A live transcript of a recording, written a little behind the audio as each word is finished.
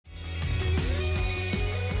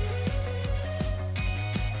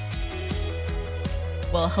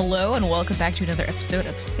Well, hello and welcome back to another episode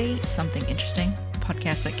of Say Something Interesting, a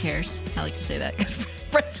podcast that cares. I like to say that because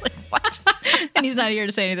Brett's like, what? And he's not here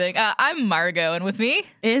to say anything. I'm Margot, and with me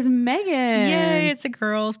is Megan. Yay, it's a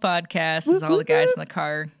girls' podcast. It's all the guys in the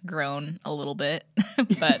car groan a little bit,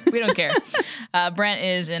 but we don't care. Brent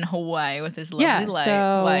is in Hawaii with his lovely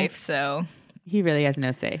wife, so he really has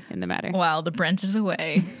no say in the matter. While the Brent is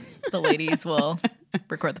away, the ladies will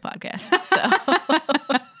record the podcast.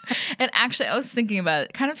 So... And actually, I was thinking about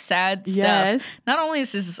it, kind of sad stuff. Not only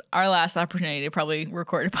is this our last opportunity to probably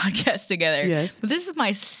record a podcast together, but this is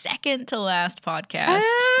my second to last podcast.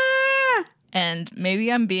 And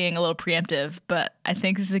maybe I'm being a little preemptive, but I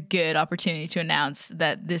think this is a good opportunity to announce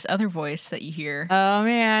that this other voice that you hear, oh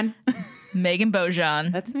man, Megan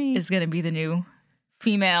Bojan, that's me, is going to be the new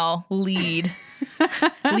female lead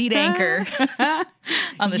anchor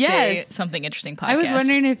on the Say Something Interesting podcast. I was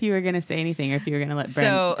wondering if you were going to say anything or if you were going to let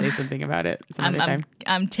Brent say something about it some other time.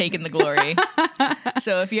 I'm taking the glory.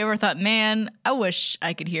 So if you ever thought, man, I wish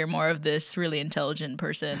I could hear more of this really intelligent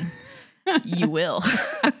person, you will.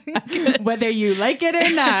 Whether you like it or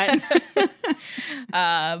not.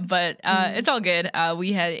 But it's all good.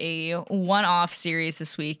 We had a one-off series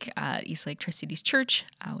this week at East Lake Tri-Cities Church,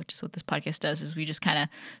 which is what this podcast does, is we just kind of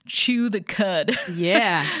chew the cud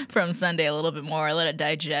from Sunday a little bit more, let it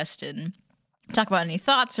digest, and talk about any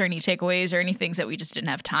thoughts or any takeaways or any things that we just didn't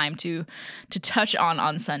have time to touch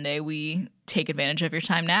on Sunday. We take advantage of your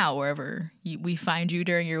time now wherever we find you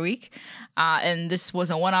during your week. And this was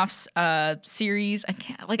a one-off series.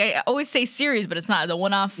 I always say series, but it's not. The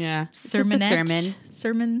one-off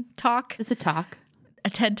sermon talk. Just a talk. A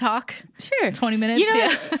TED Talk. Sure. 20 minutes. You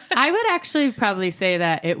know, I would actually probably say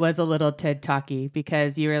that it was a little TED Talky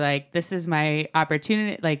because you were like, this is my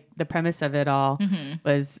opportunity. Like the premise of it all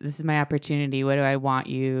was, this is my opportunity. What do I want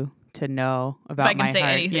you to know about my heart? If I can say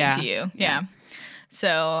anything to you. Yeah.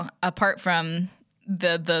 So apart from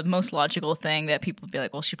the most logical thing that people would be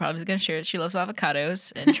like, well, she probably was going to share that she loves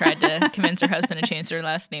avocados and tried to convince her husband to change their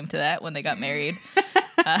last name to that when they got married.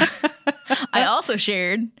 I also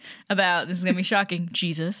shared about, this is going to be shocking,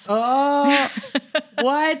 Jesus. Oh,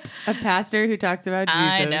 what? A pastor who talks about Jesus.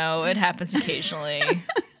 I know, it happens occasionally.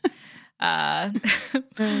 But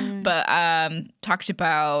talked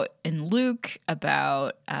about in Luke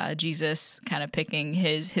about Jesus kind of picking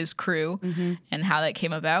his crew and how that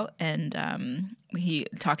came about. And he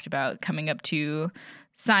talked about coming up to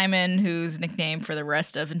Simon, whose nickname for the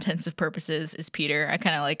rest of intensive purposes is Peter. I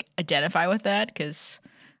kind of like identify with that because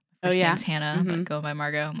first name's Hannah, but going by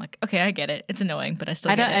Margot. I'm like, okay, I get it. It's annoying, but I still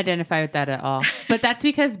get it. I don't identify with that at all. But that's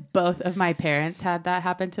because both of my parents had that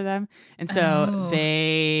happen to them. And so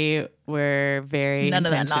they were very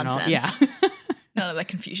intentional. None of that nonsense. Yeah. None of that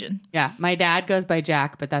confusion. Yeah. My dad goes by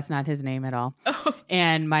Jack, but that's not his name at all. Oh.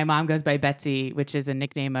 And my mom goes by Betsy, which is a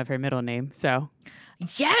nickname of her middle name. So...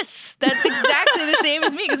 Yes, that's exactly the same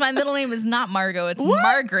as me because my middle name is not Margot, it's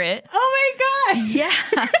Margaret. Oh my gosh.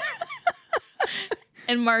 Yeah.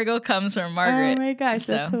 And Margot comes from Margaret. Oh my gosh,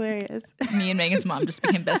 that's hilarious. Me and Megan's mom just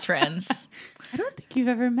became best friends. I don't think you've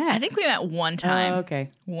ever met. I think we met one time. Oh, okay.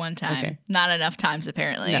 One time. Okay. Not enough times,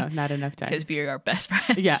 apparently. No, not enough times. Because we are our best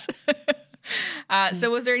friends. Yeah. So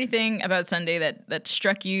was there anything about Sunday that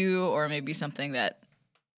struck you, or maybe something that,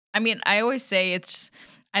 I mean, I always say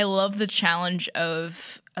I love the challenge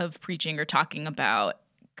of preaching or talking about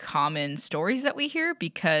common stories that we hear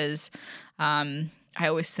because I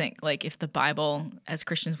always think, like, if the Bible, as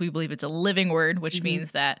Christians, we believe it's a living word, which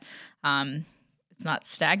means that it's not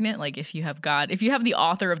stagnant. Like, if you have the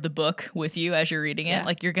author of the book with you as you're reading it,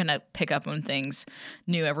 like, you're going to pick up on things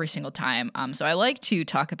new every single time. So I like to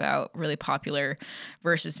talk about really popular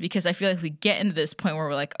verses because I feel like we get into this point where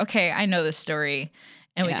we're like, okay, I know this story.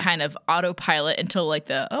 And we kind of autopilot until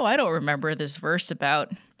like I don't remember this verse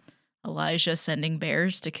about Elijah sending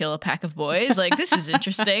bears to kill a pack of boys. Like, this is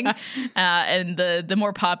interesting. And the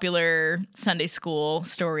more popular Sunday school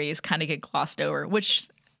stories kind of get glossed over, which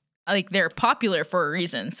like they're popular for a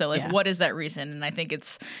reason. So like, what is that reason? And I think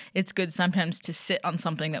it's good sometimes to sit on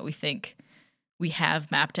something that we think we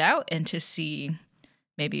have mapped out and to see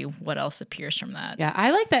maybe what else appears from that. Yeah,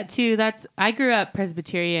 I like that too. I grew up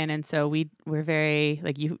Presbyterian, and so we're very,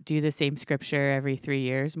 like, you do the same scripture every 3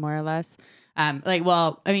 years, more or less.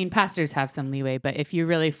 Pastors have some leeway, but if you're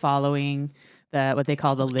really following what they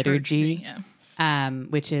call the liturgy,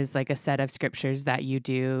 which is like a set of scriptures that you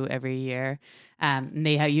do every year,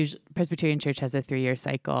 they have Presbyterian Church has a 3-year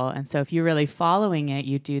cycle, and so if you're really following it,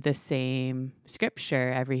 you do the same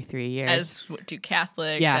scripture every 3 years. As do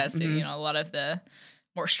Catholics, as do a lot of the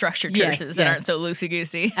more structured Yes, churches that yes. aren't so loosey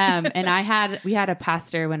goosey. And we had a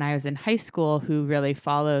pastor when I was in high school who really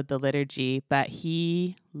followed the liturgy, but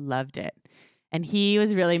he loved it. And he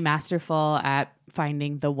was really masterful at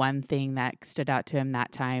finding the one thing that stood out to him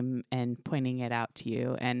that time and pointing it out to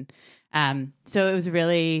you. And so it was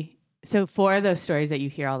really, so for those stories that you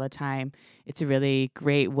hear all the time, it's a really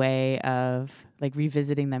great way of like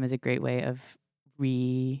revisiting them is a great way of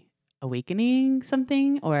reawakening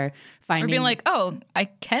something or finding. Or being like, oh, I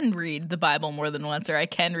can read the Bible more than once, or I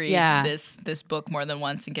can read Yeah. this book more than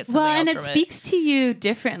once and get something well, else and it from speaks to you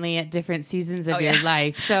differently at different seasons of Oh, your yeah.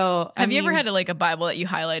 life. So Have you ever had a Bible that you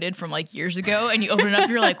highlighted from like years ago and you open it up,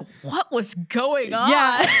 you're like, what was going on?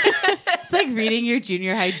 Yeah. It's like reading your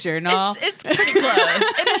junior high journal. It's pretty close.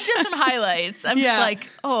 And it's just from highlights. I'm Yeah. just like,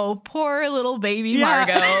 oh, poor little baby Yeah.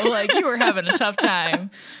 Margot. Like, you were having a tough time.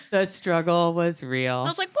 The struggle was real. I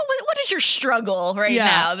was like, what is your struggle right Yeah.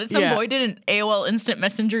 now? That some Yeah. boy didn't AOL Instant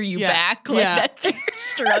Messenger you Yeah. back? Like, Yeah. that's your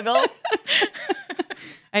struggle.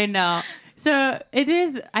 I know. So it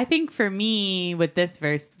is, I think for me with this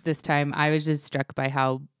verse this time, I was just struck by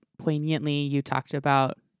how poignantly you talked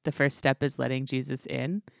about the first step is letting Jesus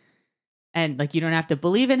in. And like, you don't have to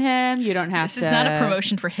believe in him. You don't have This to. is not a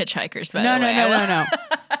promotion for hitchhikers, by No, the no, way. no.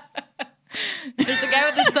 There's a guy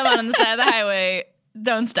with his thumb out on the side of the highway.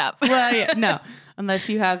 Don't stop. Well, yeah, no, unless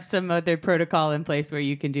you have some other protocol in place where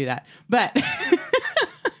you can do that. But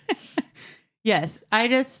yes, I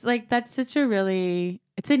just like that's such a really,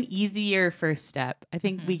 it's an easier first step. I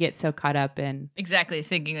think we get so caught up in. Exactly,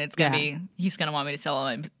 thinking that it's gonna Yeah. be he's gonna want me to sell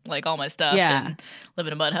all my stuff Yeah. and live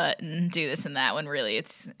in a mud hut and do this and that. When really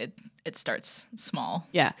it starts small.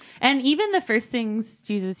 Yeah. And even the first things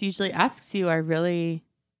Jesus usually asks you are really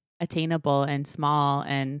attainable and small.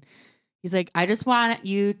 And he's like, I just want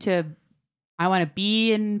I want to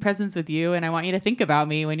be in presence with you. And I want you to think about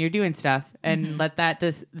me when you're doing stuff and let that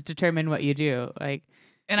determine what you do. Like,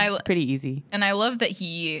 And it's pretty easy. And I love that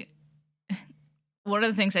one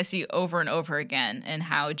of the things I see over and over again and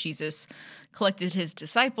how Jesus collected his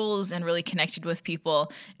disciples and really connected with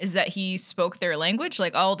people is that he spoke their language.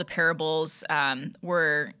 Like all the parables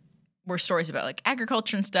were stories about like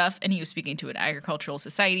agriculture and stuff, and he was speaking to an agricultural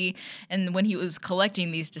society. And when he was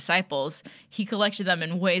collecting these disciples, he collected them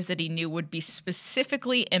in ways that he knew would be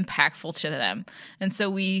specifically impactful to them. And so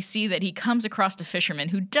we see that he comes across a fisherman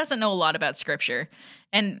who doesn't know a lot about scripture,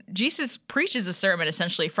 and Jesus preaches a sermon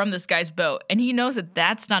essentially from this guy's boat, and he knows that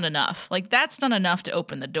that's not enough. Like, that's not enough to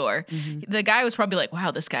open the door. The guy was probably like,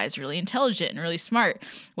 wow, this guy's really intelligent and really smart,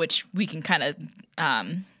 which we can kind of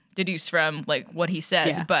deduce from like what he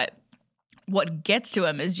says. Yeah. But what gets to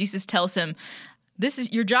him is Jesus tells him,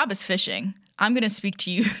 your job is fishing. I'm going to speak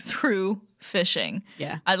to you through fishing.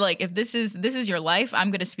 Yeah. If this is your life,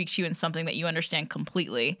 I'm going to speak to you in something that you understand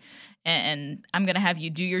completely. And I'm going to have you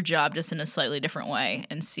do your job just in a slightly different way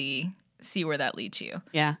and see where that leads you.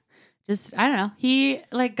 Yeah. Just, I don't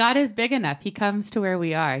know. God is big enough. He comes to where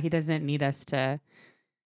we are. He doesn't need us to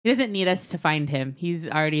find him. He's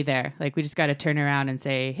already there. Like, we just got to turn around and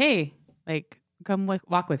say, hey, like, come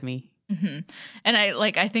walk with me. Mm-hmm. And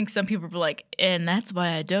I think some people are like, and that's why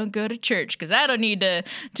I don't go to church, because I don't need to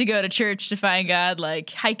go to church to find God. Like,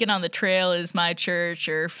 hiking on the trail is my church,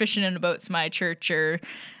 or fishing in a boat's my church, or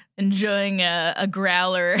enjoying a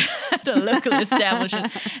growler at a local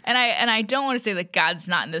establishment. And I don't want to say that God's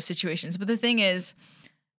not in those situations, but the thing is,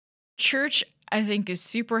 church, I think, is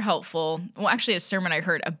super helpful. Well, actually, a sermon I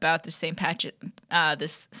heard about this same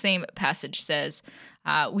passage says,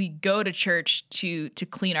 we go to church to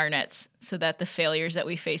clean our nets, so that the failures that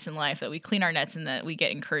we face in life, that we clean our nets and that we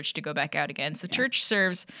get encouraged to go back out again. So church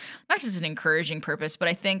serves not just an encouraging purpose, but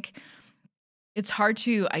I think it's hard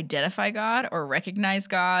to identify God or recognize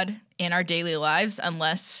God in our daily lives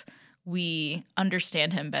unless we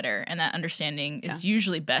understand him better. And that understanding is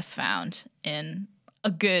usually best found in a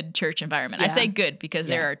good church environment. I say good because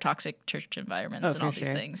there are toxic church environments and all these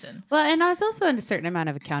things. And there's also a certain amount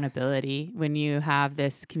of accountability when you have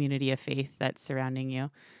this community of faith that's surrounding you.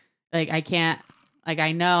 Like,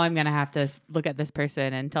 I know I'm going to have to look at this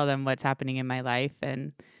person and tell them what's happening in my life.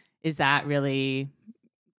 And is that really,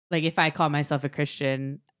 like, if I call myself a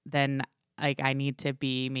Christian, then like I need to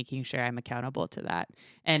be making sure I'm accountable to that.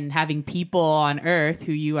 And having people on earth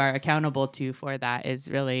who you are accountable to for that is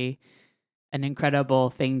really an incredible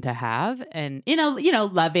thing to have, and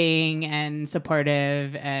loving and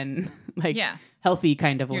supportive and like healthy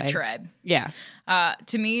kind of your way. tribe. Yeah.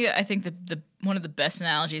 To me, I think the one of the best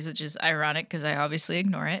analogies, which is ironic because I obviously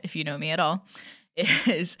ignore it if you know me at all,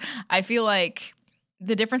 is I feel like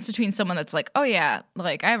the difference between someone that's like, oh yeah,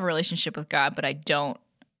 like I have a relationship with God, but I don't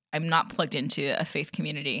I'm not plugged into a faith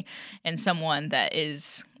community, and someone that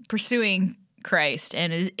is pursuing Christ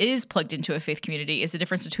and is plugged into a faith community is the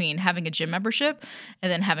difference between having a gym membership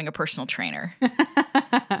and then having a personal trainer.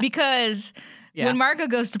 Because when Margo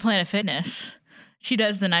goes to Planet Fitness, she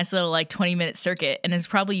does the nice little like 20-minute circuit and is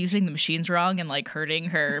probably using the machines wrong and like hurting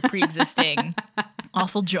her pre-existing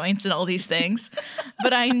awful joints and all these things.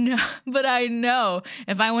 But I know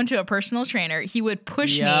if I went to a personal trainer, he would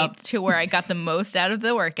push me to where I got the most out of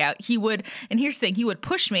the workout. And here's the thing, he would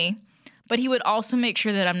push me, but he would also make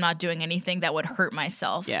sure that I'm not doing anything that would hurt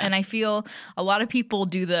myself. Yeah. And I feel a lot of people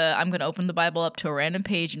do I'm going to open the Bible up to a random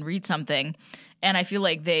page and read something. And I feel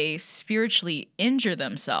like they spiritually injure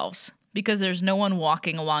themselves because there's no one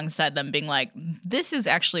walking alongside them being like, this is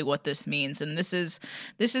actually what this means. And this is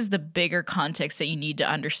the bigger context that you need to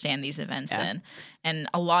understand these events in. And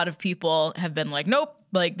a lot of people have been like, nope,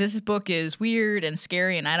 like this book is weird and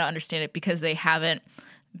scary and I don't understand it because they haven't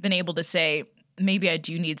been able to say, maybe I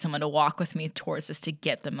do need someone to walk with me towards this to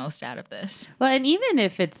get the most out of this. Well, and even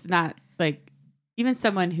if it's not like, even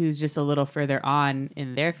someone who's just a little further on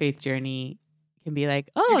in their faith journey can be like,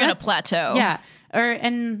 oh, you're going to plateau. Yeah.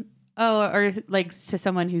 Or like to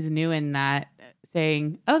someone who's new in that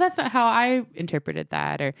saying, oh, that's not how I interpreted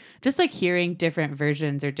that. Or just like hearing different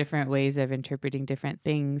versions or different ways of interpreting different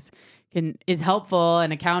things is helpful,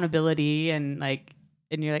 and accountability and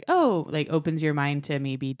you're like, oh, like opens your mind to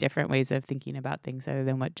maybe different ways of thinking about things other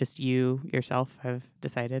than what just you yourself have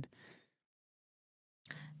decided.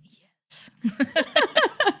 Yes.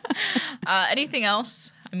 Anything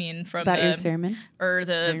else? I mean, from about your sermon or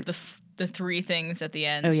the three things at the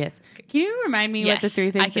end. Oh yes. Can you remind me what the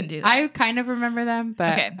three things? I can do that. I kind of remember them, but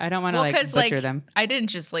okay. I don't want to butcher them. I didn't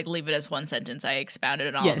just like leave it as one sentence. I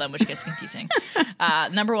expounded on all of them, which gets confusing.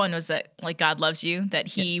 Number one was that like God loves you, that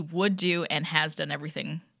He would do and has done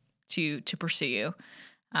everything to pursue you.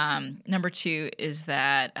 Number two is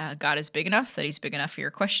that God is big enough, that He's big enough for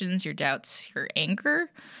your questions, your doubts, your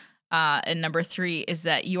anger. And number three is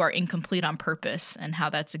that you are incomplete on purpose, and how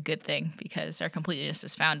that's a good thing because our completeness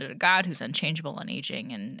is found in a God who's unchangeable,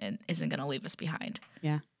 unaging, and isn't going to leave us behind.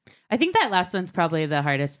 Yeah. I think that last one's probably the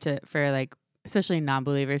hardest for like, especially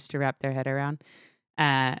non-believers to wrap their head around.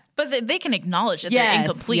 But they can acknowledge that they're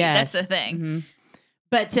incomplete. Yes. That's the thing. Mm-hmm.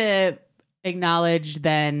 But to acknowledge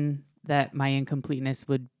then that my incompleteness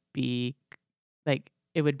would be like,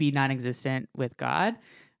 it would be non-existent with God.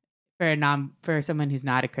 For someone who's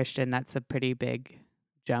not a Christian, that's a pretty big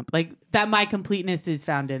jump. Like that my completeness is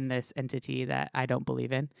found in this entity that I don't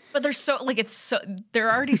believe in. But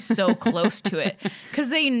they're already so close to it because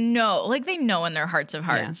they know in their hearts of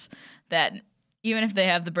hearts that even if they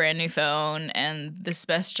have the brand new phone and this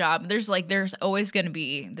best job, there's always going to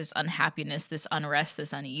be this unhappiness, this unrest,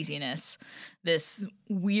 this uneasiness, this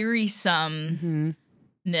wearisomeness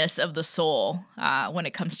of the soul when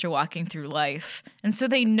it comes to walking through life. And so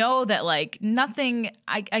they know that like nothing,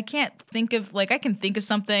 I can't think of, like I can think of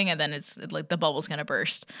something and then it's like the bubble's going to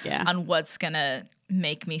burst on what's going to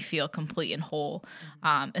make me feel complete and whole.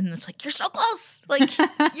 And it's like, you're so close. Like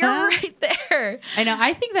you're right there. I know.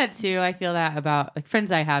 I think that too. I feel that about like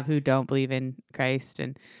friends I have who don't believe in Christ.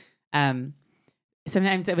 And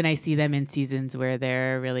sometimes when I see them in seasons where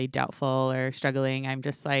they're really doubtful or struggling, I'm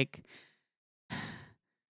just like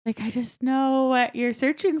I just know what you're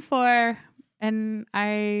searching for. And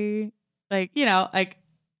I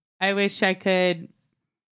I wish I could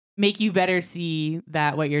make you better see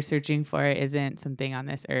that what you're searching for isn't something on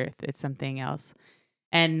this earth. It's something else.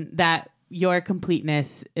 And that your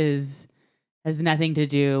completeness has nothing to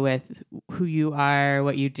do with who you are,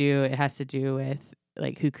 what you do. It has to do with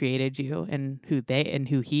like who created you and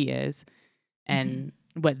who He is and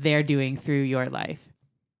what they're doing through your life.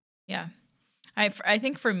 Yeah. I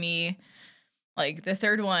think for me, like the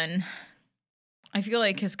third one, I feel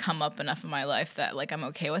like has come up enough in my life that like I'm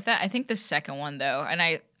okay with that. I think the second one though, and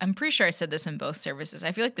I'm pretty sure I said this in both services,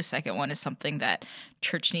 I feel like the second one is something that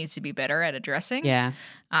church needs to be better at addressing. Yeah.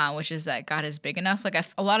 Which is that God is big enough. Like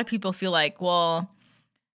a lot of people feel like, well,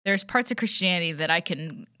 there's parts of Christianity that I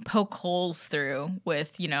can poke holes through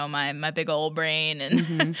with, my big old brain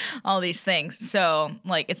and all these things. So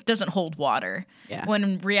like it doesn't hold water. Yeah. When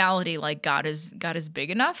in reality, like God is big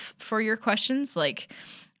enough for your questions. Like,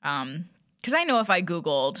 because I know if I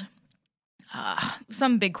Googled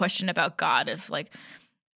some big question about God, of like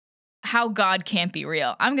how God can't be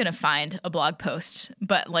real, I'm gonna find a blog post.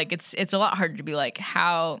 But like it's a lot harder to be like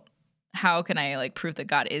how can I like prove that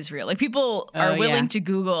God is real? Like people are willing to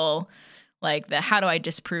Google like how do I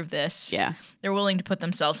disprove this? Yeah. They're willing to put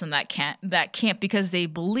themselves in that camp because they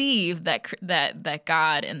believe that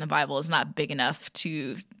God in the Bible is not big enough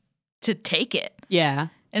to take it. Yeah.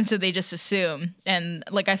 And so they just assume. And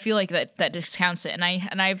like, I feel like that discounts it.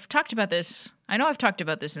 And I've talked about this. I know I've talked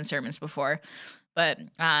about this in sermons before, but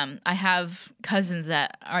I have cousins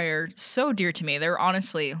that are so dear to me. They're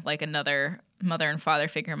honestly like another mother and father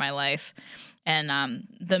figure in my life. And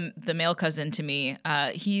the male cousin to me,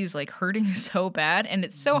 he's like hurting so bad. And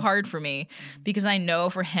it's so hard for me because I know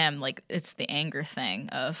for him, like it's the anger thing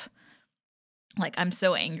of like, I'm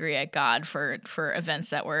so angry at God for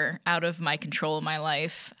events that were out of my control in my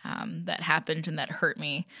life, that happened and that hurt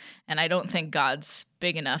me. And I don't think God's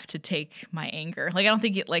big enough to take my anger. Like, I don't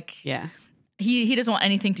think he doesn't want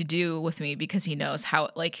anything to do with me because he knows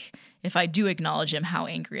how, like, if I do acknowledge him, how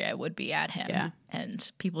angry I would be at him. Yeah. And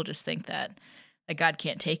people just think that God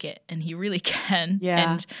can't take it, and he really can.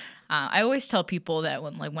 Yeah. And I always tell people that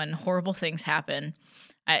when horrible things happen,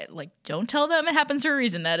 I don't tell them it happens for a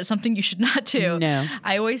reason. That is something you should not do. No.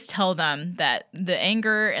 I always tell them that the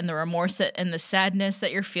anger and the remorse and the sadness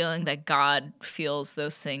that you're feeling, that God feels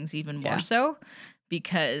those things even more so,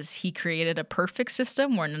 because he created a perfect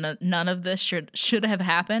system where none of this should have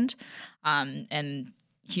happened. And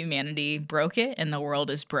humanity broke it, and the world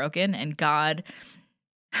is broken, and God,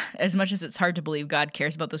 as much as it's hard to believe, God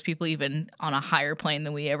cares about those people even on a higher plane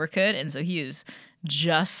than we ever could. And so he is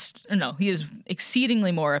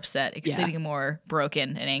exceedingly more upset, exceedingly more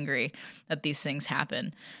broken and angry that these things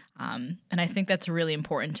happen. And I think that's really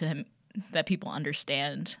important to him, that people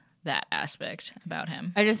understand that aspect about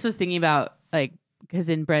him. I just was thinking about, like, because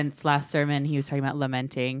in Brent's last sermon, he was talking about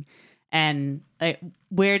lamenting, and like,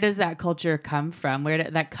 where does that culture come from?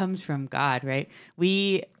 That comes from God, right?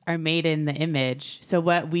 We are made in the image. So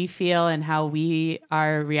what we feel and how we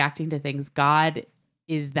are reacting to things, God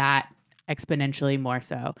is that exponentially more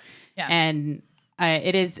so. Yeah. And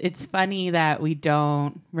it's funny that we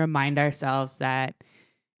don't remind ourselves that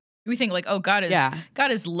we think like, oh, God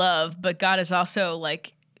is love, but God is also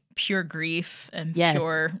like pure grief and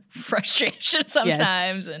pure frustration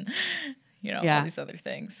sometimes, and all these other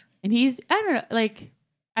things. And I don't know, like,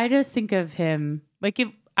 I just think of him, like,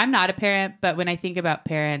 I'm not a parent, but when I think about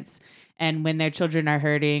parents and when their children are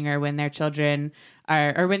hurting, or when their children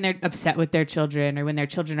or when they're upset with their children, or when their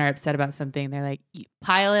children are upset about something, they're like,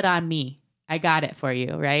 pile it on me. I got it for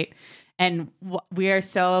you, right? And we are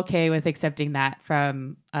so okay with accepting that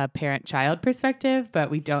from a parent-child perspective,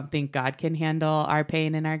 but we don't think God can handle our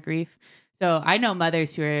pain and our grief. So I know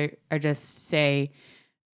mothers who are just say,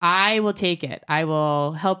 I will take it. I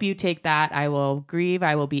will help you take that. I will grieve.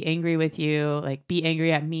 I will be angry with you. Like, be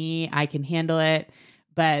angry at me. I can handle it.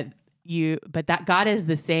 But that God is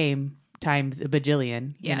the same times a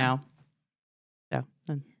bajillion, you know? So.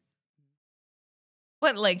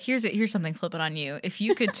 What, like, here's something flippant on you. If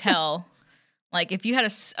you could tell, like, if you had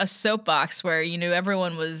a soapbox where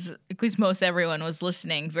everyone was, at least most everyone was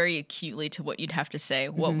listening very acutely to what you'd have to say,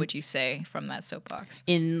 what would you say from that soapbox?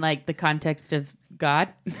 In like the context of God?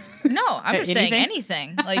 No, I'm just saying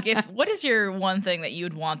anything. Like, what is your one thing that you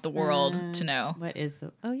would want the world to know?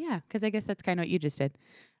 Because I guess that's kind of what you just did.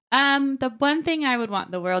 The one thing I would want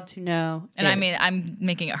the world to know, and I mean, I'm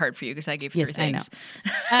making it hard for you because I gave 3 things.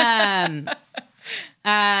 I know.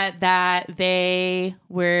 That they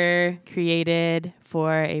were created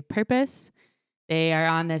for a purpose. They are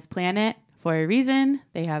on this planet for a reason.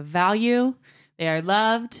 They have value. They are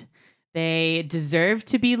loved. They deserve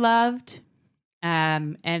to be loved.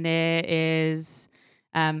 And it is,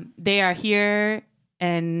 they are here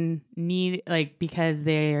and need, like, because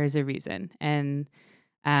there's a reason. And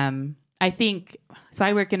I think, so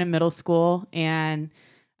I work in a middle school, and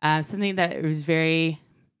something that was very,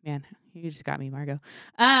 man, you just got me, Margot.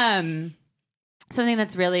 Something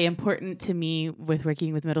that's really important to me with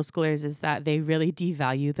working with middle schoolers is that they really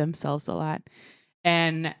devalue themselves a lot.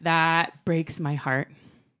 And that breaks my heart.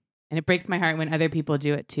 And it breaks my heart when other people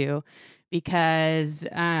do it too, because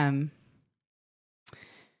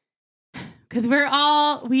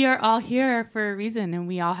we are all here for a reason, and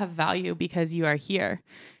we all have value because you are here.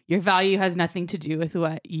 Your value has nothing to do with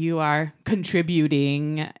what you are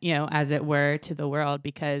contributing, as it were, to the world,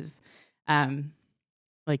 because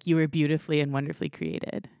like, you were beautifully and wonderfully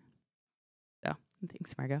created. So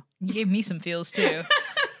thanks, Margot. You gave me some feels too.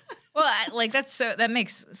 Well, that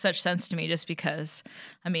makes such sense to me, just because,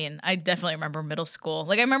 I mean, I definitely remember middle school.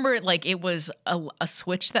 Like, I remember, like, it was a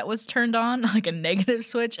switch that was turned on, like a negative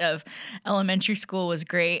switch of elementary school was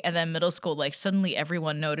great. And then middle school, like, suddenly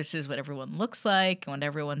everyone notices what everyone looks like and what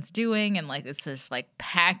everyone's doing. And, like, it's this, like,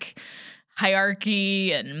 pack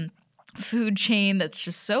hierarchy and food chain that's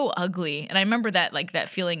just so ugly. And I remember that, like, that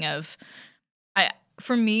feeling of,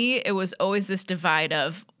 for me, it was always this divide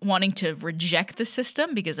of wanting to reject the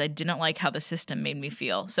system because I didn't like how the system made me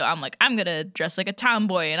feel. So I'm like, I'm going to dress like a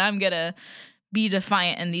tomboy and I'm going to be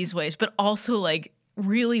defiant in these ways, but also like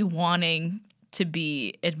really wanting to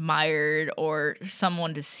be admired or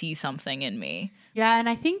someone to see something in me. Yeah. And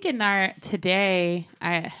I think in our today,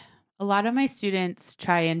 a lot of my students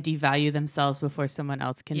try and devalue themselves before someone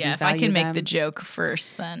else can devalue them. If I can make the joke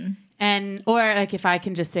first, then. And, or like if I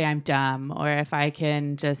can just say I'm dumb, or if I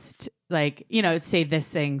can just like, you know, say this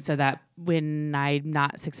thing so that when I'm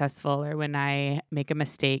not successful or when I make a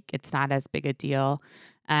mistake, it's not as big a deal.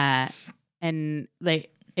 And like,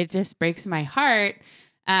 it just breaks my heart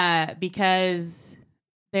because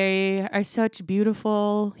they are such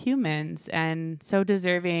beautiful humans and so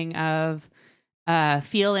deserving of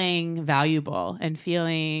feeling valuable and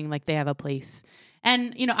feeling like they have a place.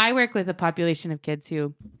 And, you know, I work with a population of kids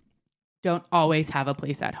who don't always have a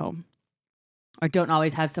place at home or don't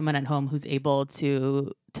always have someone at home who's able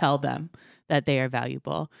to tell them that they are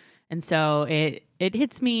valuable. And so it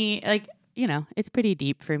hits me like, you know, it's pretty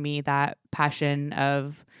deep for me, that passion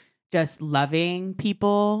of just loving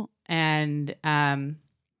people and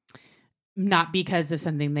not because of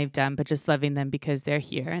something they've done, but just loving them because they're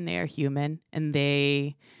here and they are human and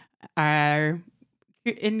they are,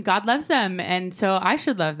 and God loves them. And so I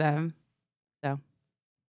should love them. So.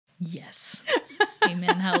 Yes.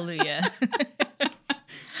 Amen. Hallelujah.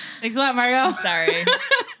 Thanks a lot, Margo. Sorry.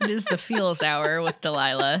 It is the feels hour with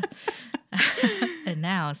Delilah. And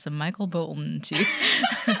now some Michael Bolton too.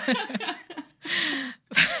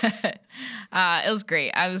 It was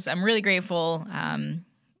great. I'm really grateful.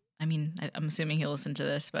 I mean, I'm assuming he'll listen to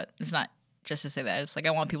this, but it's not just to say that. It's like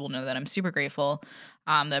I want people to know that I'm super grateful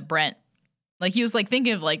that Brent, like he was like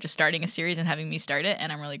thinking of like just starting a series and having me start it,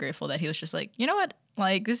 and I'm really grateful that he was just like, you know what,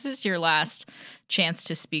 like this is your last chance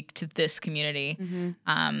to speak to this community.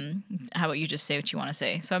 Mm-hmm. How about you just say what you want to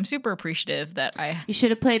say? So I'm super appreciative that you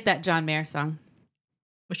should have played that John Mayer song.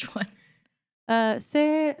 Which one?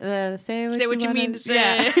 Say what you mean to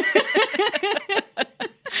say.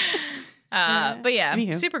 Yeah. But yeah,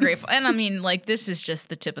 I'm super grateful. And I mean, like, this is just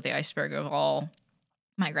the tip of the iceberg of all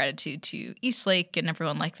my gratitude to Eastlake and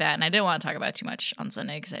everyone like that. And I didn't want to talk about it too much on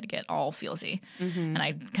Sunday because I'd get all feelsy. Mm-hmm. And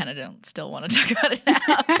I kind of don't still want to talk about it now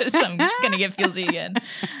because I'm going to get feelsy again.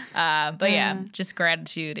 But yeah, just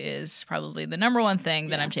gratitude is probably the number one thing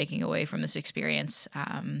that I'm taking away from this experience.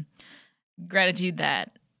 Gratitude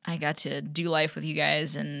that I got to do life with you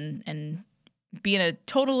guys and be in a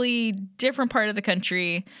totally different part of the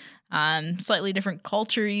country, slightly different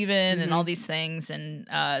culture even, and all these things, and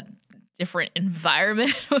different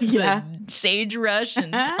environment with the sagebrush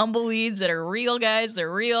and tumbleweeds that are real, guys.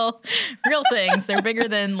 They're real things. They're bigger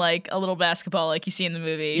than like a little basketball like you see in the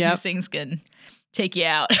movie. Yep. These things can take you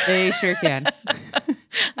out. They sure can.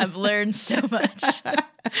 I've learned so much.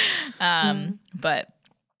 But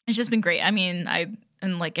it's just been great. I mean,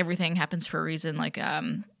 and like everything happens for a reason. Like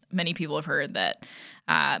many people have heard that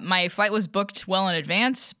my flight was booked well in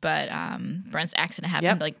advance, but Brent's accident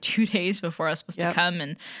happened like 2 days before I was supposed to come,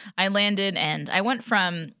 and I landed, and I went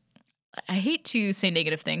from, I hate to say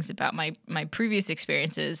negative things about my previous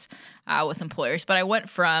experiences with employers, but I went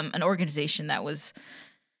from an organization that was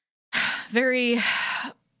very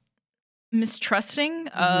mistrusting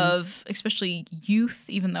of especially youth,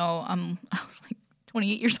 even though I was like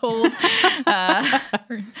 28 years old.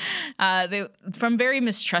 They from very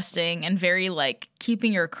mistrusting and very like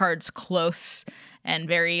keeping your cards close and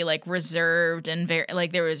very like reserved and very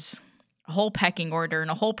like there was a whole pecking order and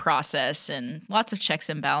a whole process and lots of checks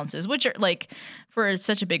and balances, which are like for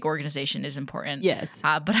such a big organization is important. Yes.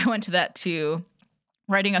 But I went to that too.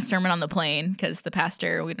 Writing a sermon on the plane because the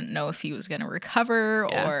pastor, we didn't know if he was going to recover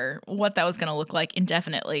or what that was going to look like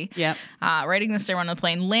indefinitely. Yep. Writing the sermon on the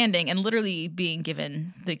plane, landing, and literally being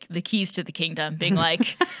given the keys to the kingdom, being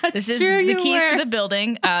like, "This is the keys to the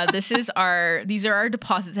building. These are our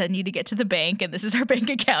deposits that need to get to the bank, and this is our bank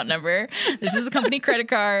account number. This is the company credit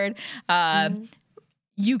card.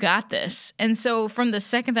 You got this." And so, from the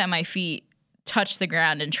second that my feet touched the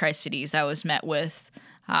ground in Tri-Cities, I was met with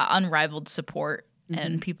unrivaled support.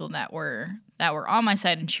 And people that were on my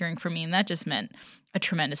side and cheering for me, and that just meant a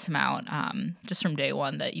tremendous amount. Just from day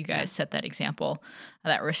one, that you guys set that example,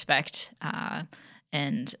 that respect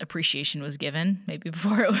and appreciation was given, maybe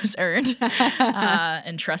before it was earned,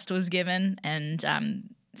 and trust was given, and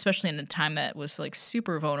especially in a time that was like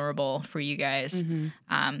super vulnerable for you guys.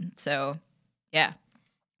 So, yeah.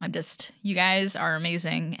 You guys are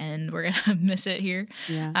amazing, and we're gonna miss it here.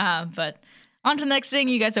 Yeah. But. On to the next thing.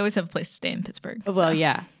 You guys always have a place to stay in Pittsburgh. Well,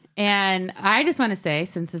 yeah. And I just want to say,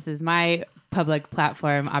 since this is my public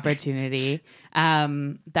platform opportunity,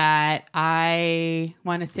 that I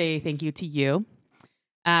want to say thank you to you.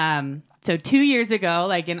 So 2 years ago,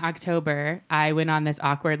 like in October, I went on this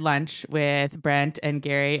awkward lunch with Brent and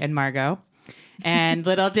Gary and Margot. And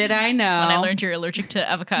little did I know. When I learned you're allergic to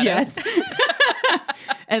avocado. Yes.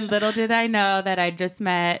 And little did I know that I just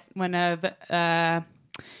met one of the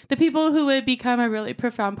people who would become a really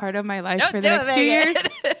profound part of my life for the next 2 years.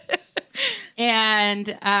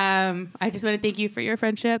 And I just want to thank you for your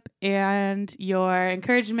friendship and your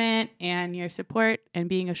encouragement and your support and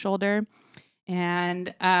being a shoulder.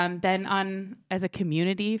 And then as a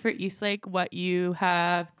community for Eastlake, what you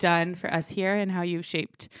have done for us here and how you've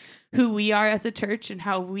shaped who we are as a church and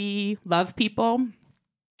how we love people.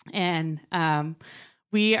 And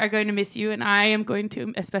we are going to miss you, and I am going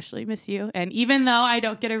to especially miss you. And even though I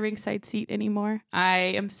don't get a ringside seat anymore, I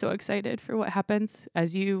am so excited for what happens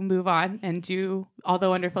as you move on and do all the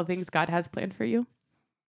wonderful things God has planned for you.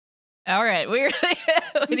 All right, we need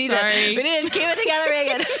to keep it together,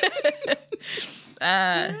 Megan.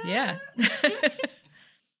 Yeah.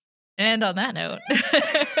 And on that note,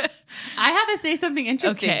 I have to say something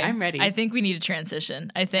interesting. Okay. I'm ready. I think we need to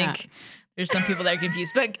transition. I think there's some people that are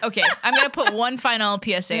confused, but okay, I'm going to put one final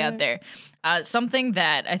PSA out there. Something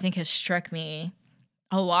that I think has struck me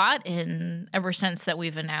a lot ever since that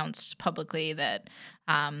we've announced publicly that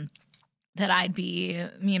me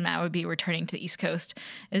and Matt would be returning to the East Coast,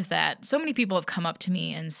 is that so many people have come up to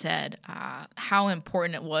me and said how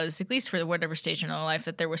important it was, at least for whatever stage in their life,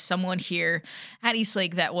 that there was someone here at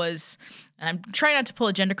Eastlake that was, and I'm trying not to pull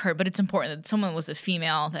a gender card, but it's important that someone was a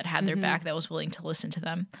female that had their back, that was willing to listen to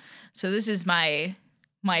them. So this is my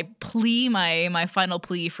plea, my final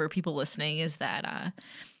plea for people listening is that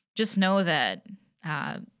just know that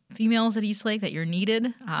females at Eastlake, that you're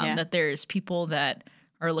needed, that there's people that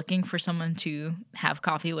are looking for someone to have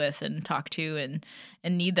coffee with and talk to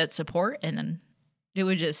and need that support. And it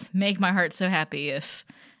would just make my heart so happy if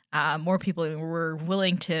more people were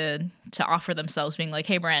willing to offer themselves, being like,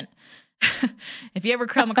 hey, Brent, if you ever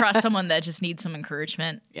come across someone that just needs some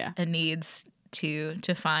encouragement and needs to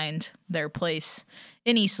find their place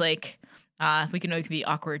in Eastlake, we can know it can be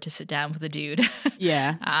awkward to sit down with a dude.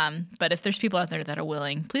 But if there's people out there that are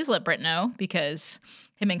willing, please let Brent know, because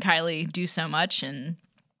him and Kylie do so much. And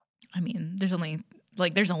I mean, there's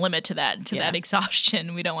a limit to that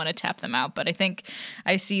exhaustion. We don't want to tap them out. But I think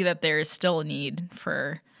I see that there is still a need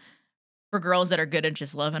for girls that are good at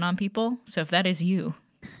just loving on people. So if that is you,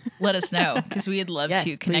 let us know, because we'd love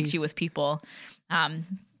to connect you with people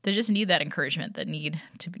that just need that encouragement, that need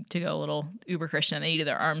to go a little uber Christian. They need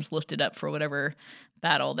their arms lifted up for whatever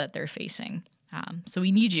battle that they're facing. So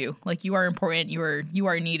we need you. Like, you are important. You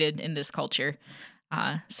are needed in this culture.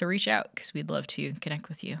 So reach out, because we'd love to connect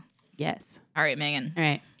with you. Yes. All right, Megan. All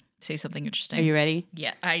right. Say something interesting. Are you ready?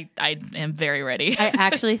 Yeah, I am very ready. I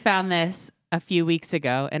actually found this a few weeks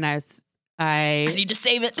ago, and I need to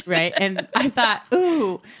save it. Right. And I thought,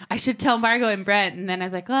 ooh, I should tell Margot and Brent. And then I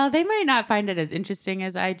was like, well, they might not find it as interesting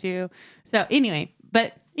as I do. So anyway,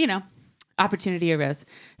 but opportunity arose.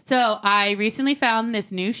 So I recently found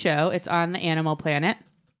this new show. It's on the Animal Planet,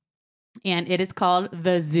 and it is called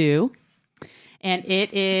The Zoo. And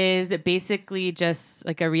it is basically just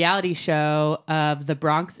like a reality show of the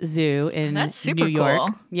Bronx Zoo in New York. Cool.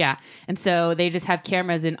 Yeah. And so they just have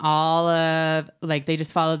cameras in all of, like, they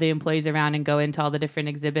just follow the employees around and go into all the different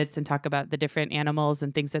exhibits and talk about the different animals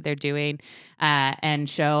and things that they're doing, and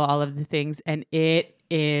show all of the things. And it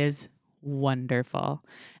is wonderful.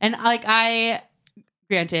 And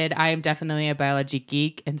granted, I am definitely a biology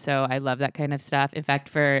geek, and so I love that kind of stuff. In fact,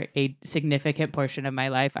 for a significant portion of my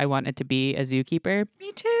life, I wanted to be a zookeeper.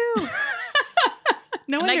 Me too.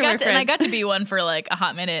 I got to be one for like a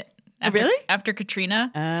hot minute. After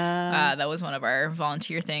Katrina, that was one of our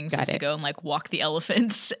volunteer things, was to go and like walk the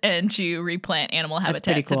elephants and to replant animal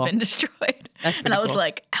habitats that have been destroyed. And I was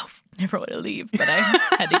like, I never want to leave, but I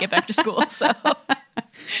had to get back to school. So.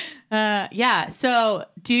 So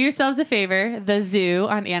do yourselves a favor. The Zoo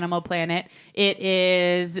on Animal Planet. It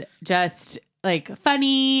is just like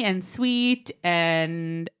funny and sweet,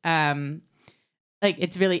 and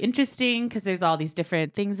it's really interesting because there's all these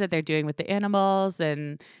different things that they're doing with the animals,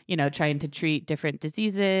 and trying to treat different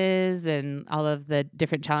diseases and all of the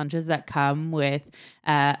different challenges that come with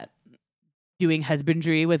doing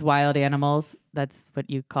husbandry with wild animals. That's what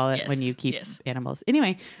you call it when you keep animals.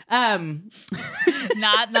 Anyway, not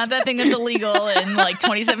that thing that's illegal in like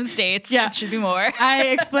 27 states. Yeah, it should be more. I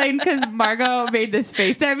explained because Margot made this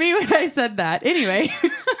face at me when I said that. Anyway,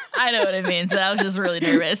 I know what it means, but I was just really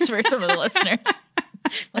nervous for some of the listeners.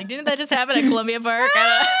 Like, didn't that just happen at Columbia Park?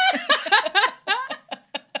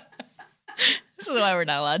 This is why we're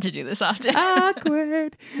not allowed to do this often.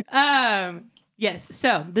 Awkward. Yes.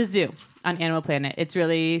 So the zoo on Animal Planet. It's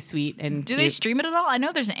really sweet and Do cute. they stream it at all? I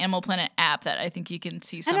know there's an Animal Planet app that I think you can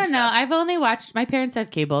see some I don't know. stuff. I've only watched. My parents have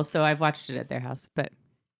cable, so I've watched it at their house. But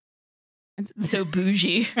So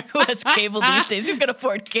bougie. Who has cable these days? Who can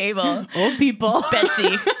afford cable? old people.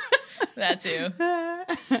 Betsy. That's who.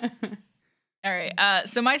 All right.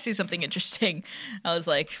 So I see something interesting. I was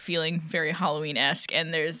like feeling very Halloween-esque,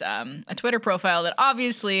 and there's a Twitter profile that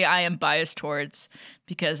obviously I am biased towards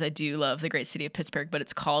because I do love the great city of Pittsburgh, but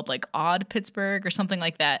it's called like Odd Pittsburgh or something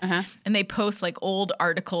like that. Uh-huh. And they post like old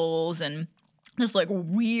articles and just like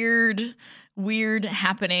weird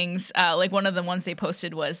happenings. Like one of the ones they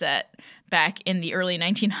posted was that back in the early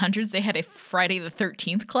 1900s, they had a Friday the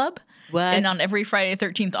 13th club. What? And on every Friday the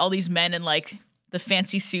 13th, all these men in like the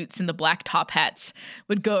fancy suits and the black top hats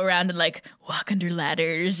would go around and like walk under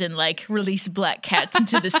ladders and like release black cats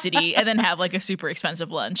into the city and then have like a super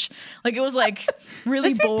expensive lunch. Like it was like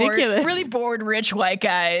really That's bored, ridiculous. really bored rich white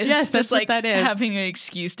guys. Yes, that's just what like that is. having an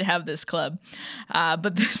excuse to have this club.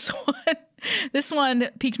 But this one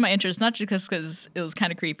piqued my interest, not just because it was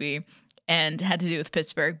kind of creepy and had to do with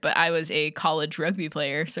Pittsburgh, but I was a college rugby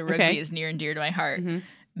player. So rugby Okay. is near and dear to my heart. Mm-hmm.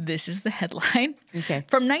 This is the headline. Okay.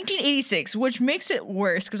 From 1986, which makes it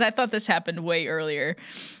worse because I thought this happened way earlier.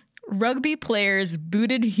 Rugby players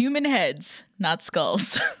booted human heads, not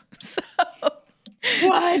skulls. So,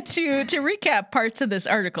 What? to recap parts of this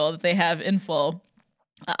article that they have in full,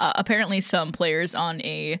 apparently some players on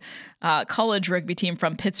a college rugby team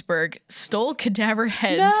from Pittsburgh stole cadaver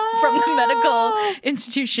heads from the medical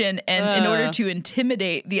institution, and in order to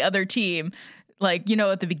intimidate the other team. Like, you know,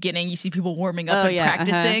 at the beginning, you see people warming up and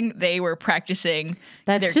practicing. They were practicing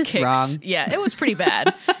That's their just kicks. wrong. Yeah, it was pretty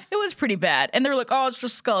bad. It was pretty bad. And they're like, oh, it's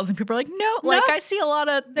just skulls. And people are like, no, like, I see a lot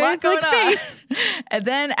There's, going like, on. face. And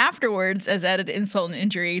then afterwards, as added insult and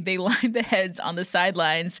injury, they lined the heads on the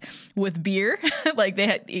sidelines with beer. Like,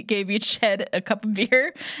 it gave each head a cup of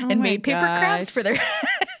beer and my made paper crowns gosh. for their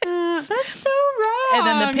That's so wrong.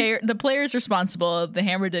 And then the players responsible, the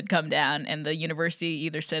hammer did come down, and the university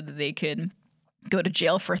either said that they could go to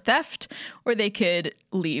jail for theft or they could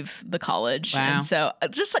leave the college. Wow. And so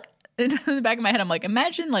just like in the back of my head, I'm like,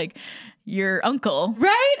 imagine like your uncle.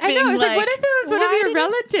 Right? I know. being I was like, what if it was one of "Why your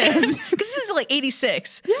relatives? Because this is like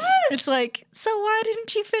 86. Yes. It's like, so why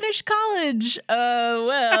didn't you finish college?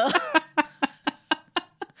 Well.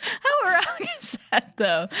 How wrong is that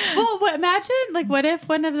though? Well, imagine, like, what if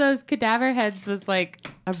one of those cadaver heads was like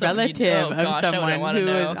a relative of someone who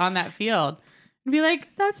was on that field? And be like,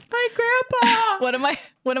 that's my grandpa.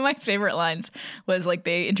 One of my favorite lines was like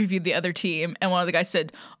they interviewed the other team, and one of the guys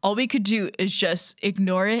said, all we could do is just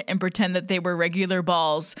ignore it and pretend that they were regular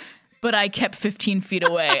balls. But I kept 15 feet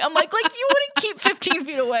away. I'm like you wouldn't keep 15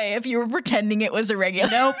 feet away if you were pretending it was a regular.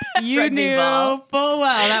 Nope. You rugby knew ball. full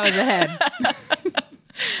well that was a head.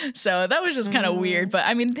 So that was just kind of weird. But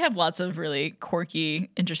I mean, they have lots of really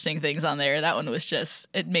quirky, interesting things on there. That one was just,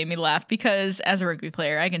 it made me laugh because as a rugby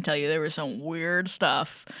player, I can tell you there was some weird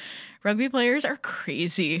stuff. Rugby players are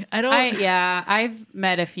crazy. I've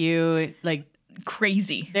met a few, like,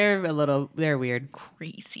 crazy. they're weird.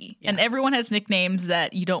 Crazy. Yeah. And everyone has nicknames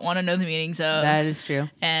that you don't want to know the meanings of. That is true.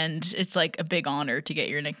 And it's like a big honor to get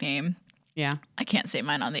your nickname. Yeah. I can't say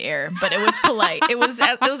mine on the air, but it was polite. It was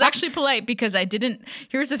actually polite because I didn't.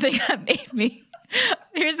 Here's the thing that made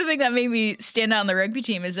me stand out on the rugby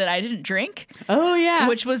team is that I didn't drink. Oh yeah.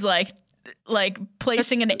 Which was like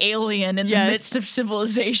placing an alien in the midst of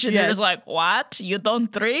civilization. It was like, what? You don't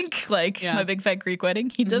drink? Like my big fat Greek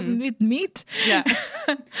wedding. He doesn't eat meat. Yeah.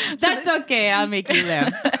 That's okay. I'll make you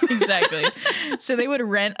live. Exactly. So they would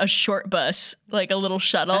rent a short bus, like a little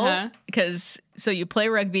shuttle, because so you play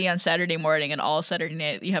rugby on Saturday morning, and all Saturday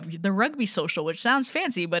night you have the rugby social, which sounds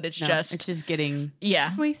fancy, but it's just getting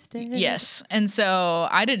wasted. Yes. And so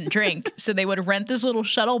I didn't drink, so they would rent this little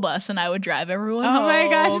shuttle bus, and I would drive everyone home. Oh my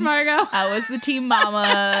gosh, Margo! I was the team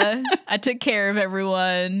mama. I took care of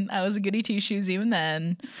everyone. I was a goody two shoes even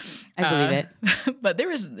then. I believe it. But there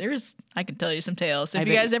was I can tell you some tales. So if I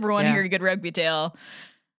you bet- guys ever want to yeah. hear a good rugby tale,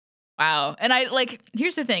 wow. And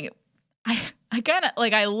here's the thing. I kind of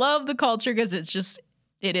I love the culture because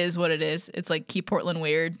it is what it is. It's like keep Portland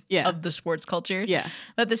weird of the sports culture. Yeah.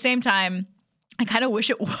 But at the same time, I kind of wish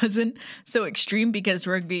it wasn't so extreme because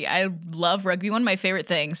I love rugby. One of my favorite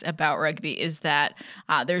things about rugby is that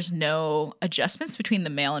there's no adjustments between the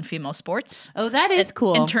male and female sports. Oh, that is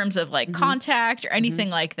cool. In terms of contact or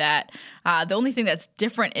anything like that. The only thing that's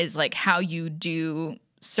different is how you do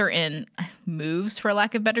certain moves, for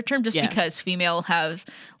lack of a better term, just because female have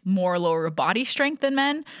more lower body strength than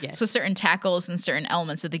men. Yes. So certain tackles and certain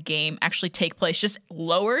elements of the game actually take place just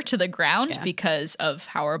lower to the ground because of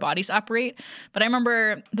how our bodies operate. But I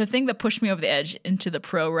remember the thing that pushed me over the edge into the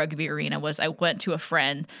pro rugby arena was I went to a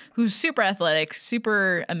friend who's super athletic,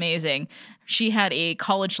 super amazing. She had a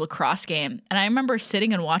college lacrosse game, and I remember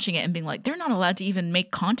sitting and watching it and being like, they're not allowed to even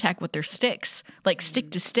make contact with their sticks, like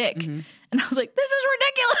stick to stick. Mm-hmm. And I was like, this is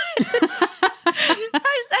ridiculous.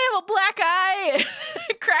 I have a black eye,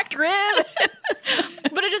 cracked rib.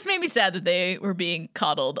 But it just made me sad that they were being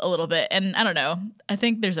coddled a little bit. And I don't know. I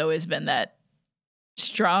think there's always been that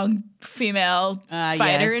strong female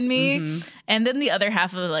fighter in me. Mm-hmm. And then the other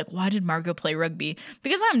half of it, like, why did Margot play rugby?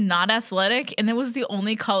 Because I'm not athletic, and it was the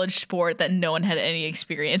only college sport that no one had any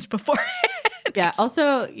experience before. Yeah.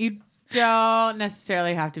 Also, you don't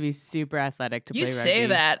necessarily have to be super athletic to play rugby. You say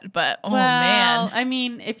that, but man. man. I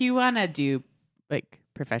mean, if you want to do like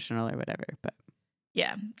professional or whatever, but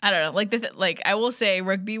yeah, I don't know. Like I will say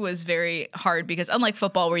rugby was very hard because unlike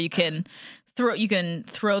football where you can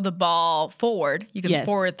throw the ball forward, you can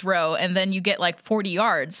forward throw, and then you get like 40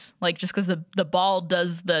 yards, like just because the ball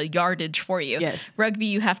does the yardage for you. Yes. Rugby,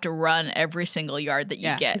 you have to run every single yard that you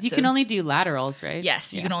get. Because you can only do laterals, right?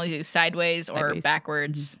 Yes, you can only do sideways or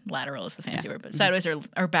backwards. Mm-hmm. Lateral is the fancy word, but sideways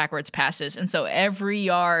or backwards passes. And so every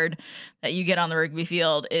yard that you get on the rugby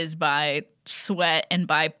field is by sweat and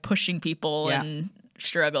by pushing people and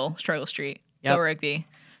struggle street. Go rugby.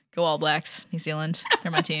 Go All Blacks, New Zealand.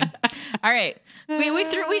 They're my team. All right.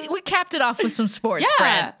 We capped it off with some sports,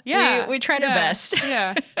 Brent. Yeah. We tried our best.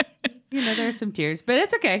 Yeah. There are some tears, but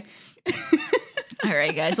it's okay. All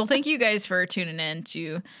right, guys. Well, thank you guys for tuning in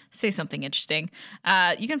to Say Something Interesting.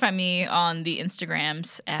 You can find me on the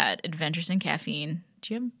Instagrams at Adventures in Caffeine.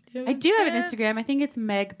 Do you have I do have an Instagram. I think it's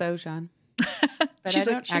Meg Bojan. But I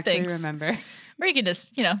don't actually remember. Or you can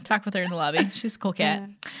just, talk with her in the lobby. She's a cool cat.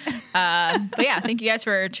 But yeah, thank you guys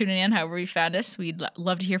for tuning in, however you found us. We'd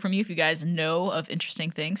love to hear from you if you guys know of interesting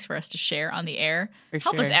things for us to share on the air.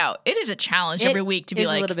 Help us out. It is a challenge every week to be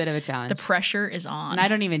like. It's a little bit of a challenge. The pressure is on. And I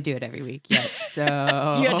don't even do it every week yet, so.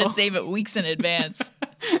 You have to save it weeks in advance.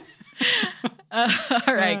 All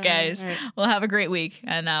right, guys. All right. Well, have a great week.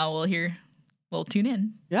 And we'll tune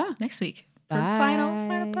in next week. For final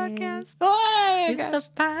podcast. It's the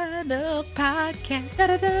final podcast. Da,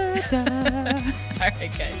 da, da, da. All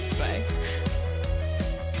right, guys. Bye.